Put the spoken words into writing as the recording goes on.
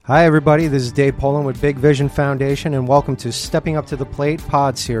Hi, everybody. This is Dave Poland with Big Vision Foundation, and welcome to Stepping Up to the Plate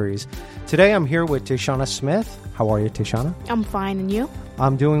pod series. Today, I'm here with Tishana Smith. How are you, Tishana? I'm fine, and you?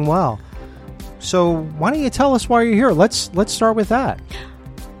 I'm doing well. So, why don't you tell us why you're here? Let's start with that.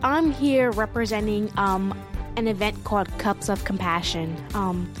 I'm here representing an event called Cups of Compassion.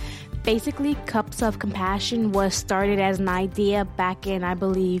 Basically, Cups of Compassion was started as an idea back in, I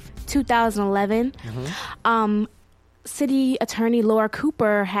believe, 2011. City Attorney Laura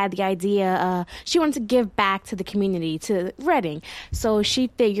Cooper had the idea, she wanted to give back to the community, to Reading. So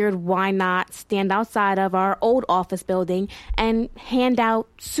she figured, why not stand outside of our old office building and hand out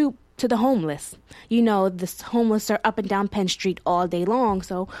soup to the homeless. You know, the homeless are up and down Penn Street all day long,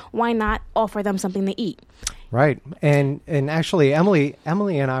 so why not offer them something to eat? Right. And actually, Emily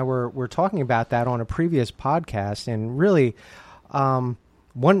and I were talking about that on a previous podcast, and really, one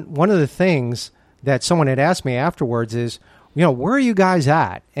of the things that someone had asked me afterwards is, you know, where are you guys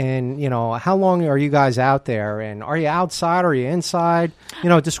at? And, you know, how long are you guys out there? And are you outside? Are you inside? You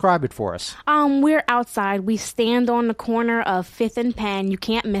know, describe it for us. We're outside. We stand on the corner of 5th and Penn. You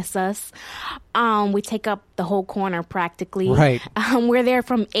can't miss us. We take up the whole corner practically. Right. We're there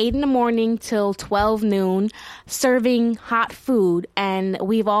from 8 in the morning till 12 noon, serving hot food. And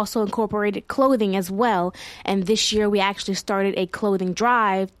we've also incorporated clothing as well. And this year we actually started a clothing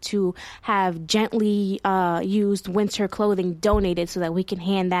drive to have gently used winter clothing donated so that we can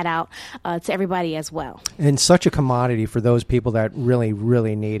hand that out to everybody as well. And such a commodity for those people that really,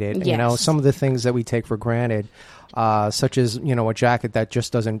 really need it. Yes. You know, some of the things that we take for granted, such as, you know, a jacket that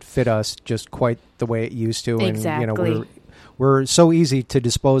just doesn't fit us just quite the way it used to. Exactly. And, you know, we're so easy to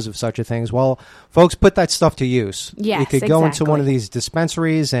dispose of such a things. Well, folks, put that stuff to use. Yes, it could go into one of these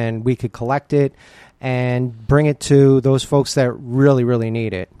dispensaries and we could collect it and bring it to those folks that really, really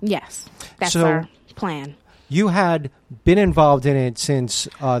need it. Yes, that's our plan. You had been involved in it since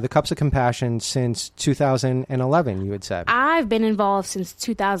the Cups of Compassion since 2011, you had said. I've been involved since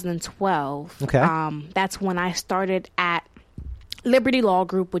 2012. Okay. That's when I started at Liberty Law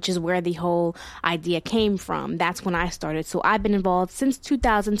Group, which is where the whole idea came from. That's when I started. So I've been involved since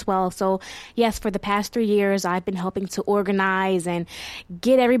 2012. So yes, for the past 3 years, I've been helping to organize and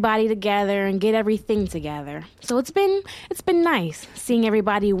get everybody together and get everything together. So it's been nice seeing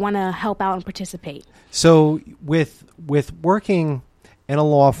everybody want to help out and participate. So with working in a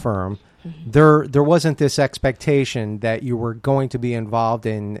law firm, there wasn't this expectation that you were going to be involved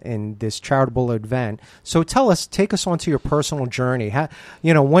in this charitable event. So take us onto your personal journey. How,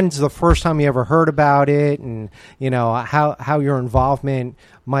 you know, when's the first time you ever heard about it, and you know how your involvement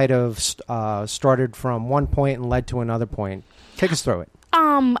might have started from one point and led to another point. Take us through it.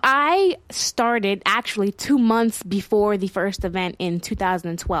 I started actually 2 months before the first event in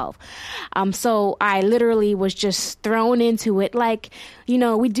 2012. So I literally was just thrown into it. Like, you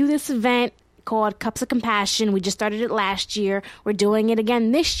know, we do this event called Cups of Compassion. We just started it last year. We're doing it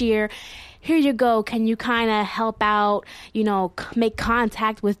again this year. Here you go. Can you kind of help out, you know, make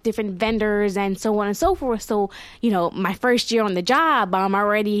contact with different vendors and so on and so forth? So, you know, my first year on the job, I'm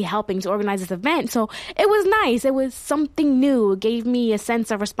already helping to organize this event. So it was nice. It was something new. It gave me a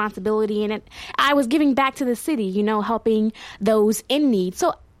sense of responsibility, and I was giving back to the city, you know, helping those in need.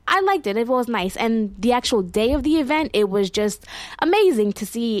 So I liked it. It was nice. And the actual day of the event, it was just amazing to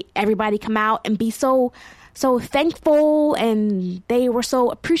see everybody come out and be so thankful, and they were so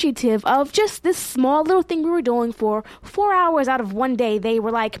appreciative of just this small little thing we were doing for 4 hours out of one day. They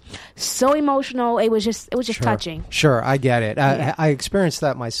were like so emotional. It was just Sure. touching. Sure, I get it. Yeah. I experienced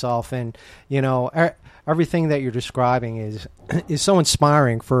that myself, and you know, everything that you're describing is so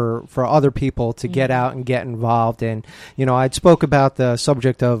inspiring for other people to get out and get involved. And you know, I spoke about the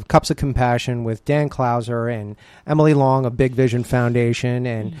subject of Cups of Compassion with Dan Klauser and Emily Long of Big Vision Foundation,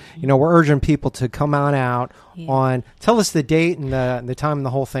 and you know, we're urging people to come on out. Tell us the date and the time and the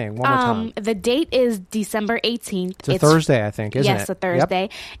whole thing one more time. The date is December 18th. It's a Thursday, I think, isn't it? Yes, a Thursday.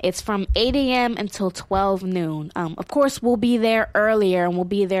 Yep. It's from 8 a.m. until 12 noon. Of course, we'll be there earlier, and we'll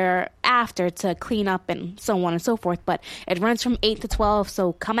be there after to clean up and so on and so forth. But it runs from 8 to 12,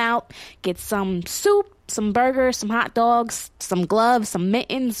 so come out, get some soup, some burgers, some hot dogs, some gloves, some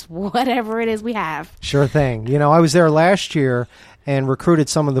mittens, whatever it is we have. Sure thing. You know, I was there last year and recruited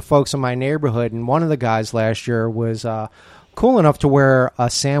some of the folks in my neighborhood, and one of the guys last year was cool enough to wear a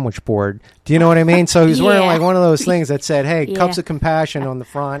sandwich board. Do you know what I mean? So he was wearing like one of those things that said, hey, Cups of Compassion on the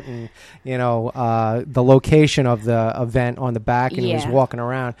front, and, you know, the location of the event on the back, and he was walking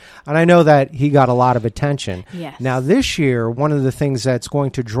around. And I know that he got a lot of attention. Yes. Now, this year, one of the things that's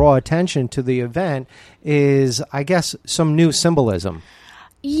going to draw attention to the event is, I guess, some new symbolism.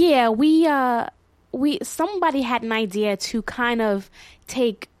 Yeah, somebody had an idea to kind of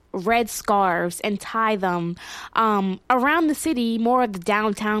take red scarves and tie them around the city, more of the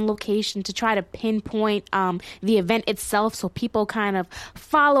downtown location, to try to pinpoint the event itself, so people kind of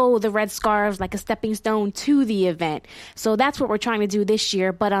follow the red scarves like a stepping stone to the event. So that's what we're trying to do this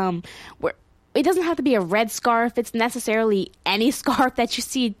year. But it doesn't have to be a red scarf. It's necessarily any scarf that you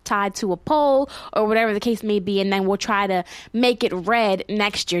see tied to a pole or whatever the case may be. And then we'll try to make it red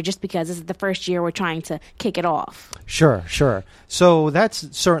next year, just because this is the first year we're trying to kick it off. Sure. So that's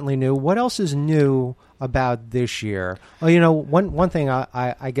certainly new. What else is new about this year? Well, one thing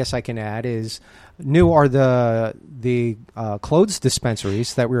I guess I can add is new are the clothes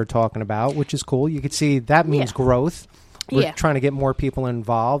dispensaries that we were talking about, which is cool. You can see that means growth. We're trying to get more people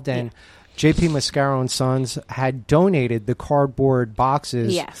involved. And J.P. Mascaro and Sons had donated the cardboard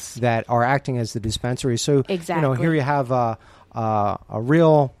boxes that are acting as the dispensary. So, here you have a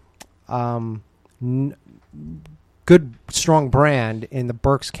real good, strong brand in the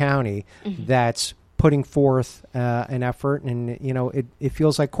Berks County that's putting forth an effort. And, it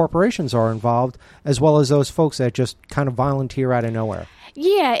feels like corporations are involved, as well as those folks that just kind of volunteer out of nowhere.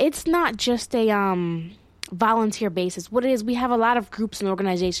 Yeah, it's not just a volunteer basis. What it is, we have a lot of groups and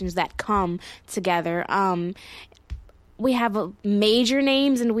organizations that come together. We have major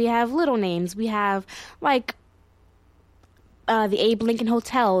names and we have little names. We have the Abe Lincoln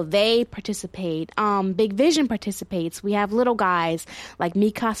Hotel, they participate. Big Vision participates. We have little guys like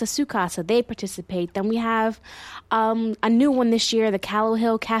Mi Casa Su Casa, they participate. Then we have a new one this year, the Callow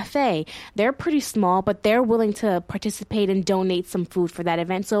Hill Cafe. They're pretty small, but they're willing to participate and donate some food for that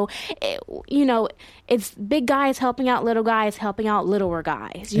event. So, it's big guys helping out little guys, helping out littler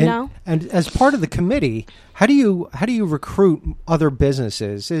guys, you know? And as part of the committee, how do you recruit other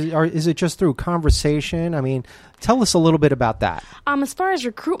businesses? Is it just through conversation? I mean, tell us a little bit about that. As far as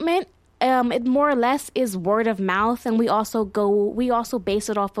recruitment, it more or less is word of mouth, and we also base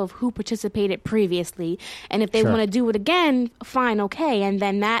it off of who participated previously, and if they want to do it again, fine, okay, and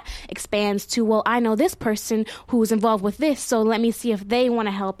then that expands to, well, I know this person who's involved with this, so let me see if they want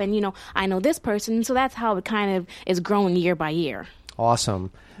to help, and I know this person, so that's how it kind of is growing year by year.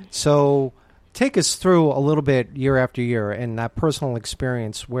 Awesome. So take us through a little bit year after year and that personal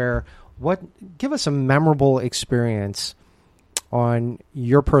experience give us a memorable experience on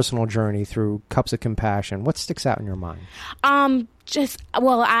your personal journey through Cups of Compassion. What sticks out in your mind?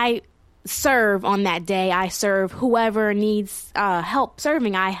 I serve on that day. I serve whoever needs help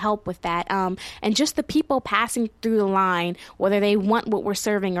serving. I help with that. And just the people passing through the line, whether they want what we're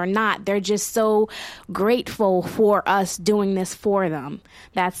serving or not, they're just so grateful for us doing this for them.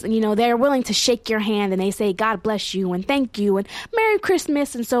 That's, they're willing to shake your hand and they say, God bless you and thank you and Merry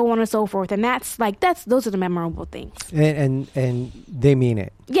Christmas and so on and so forth. And those are the memorable things. And they mean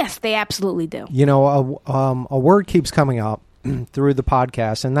it. Yes, they absolutely do. A word keeps coming up through the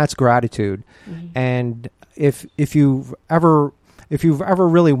podcast, and that's gratitude. And if you've ever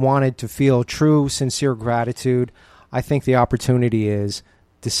really wanted to feel true, sincere gratitude, I think the opportunity is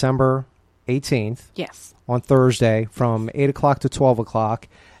December 18th. Yes. On Thursday from 8 o'clock to 12 o'clock,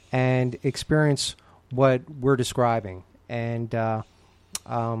 and experience what we're describing. And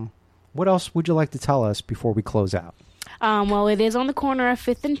what else would you like to tell us before we close out? It is on the corner of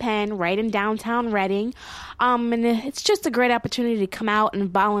 5th and Penn, right in downtown Reading. And it's just a great opportunity to come out and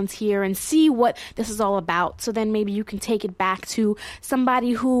volunteer and see what this is all about. So then maybe you can take it back to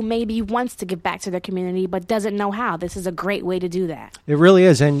somebody who maybe wants to give back to their community but doesn't know how. This is a great way to do that. It really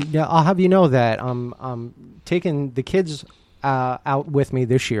is. And I'll have you know that I'm taking the kids out with me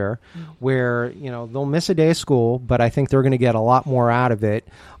this year, where they'll miss a day of school, but I think they're going to get a lot more out of it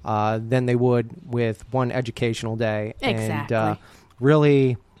than they would with one educational day. Exactly. And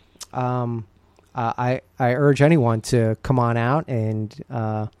really, I urge anyone to come on out and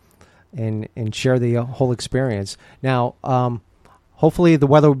share the whole experience. Now, hopefully the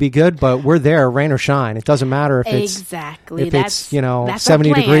weather will be good, but we're there, rain or shine. It doesn't matter if it's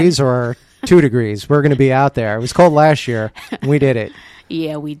 70 degrees or 2 degrees. We're going to be out there. It was cold last year. And we did it.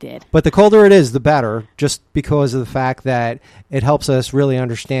 Yeah, we did. But the colder it is, the better, just because of the fact that it helps us really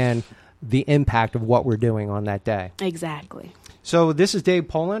understand the impact of what we're doing on that day. Exactly. So this is Dave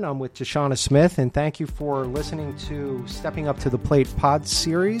Poland. I'm with Tashana Smith, and thank you for listening to Stepping Up to the Plate pod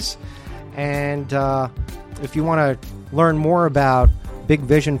series. And if you want to learn more about Big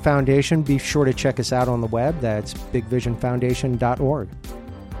Vision Foundation, be sure to check us out on the web. That's bigvisionfoundation.org.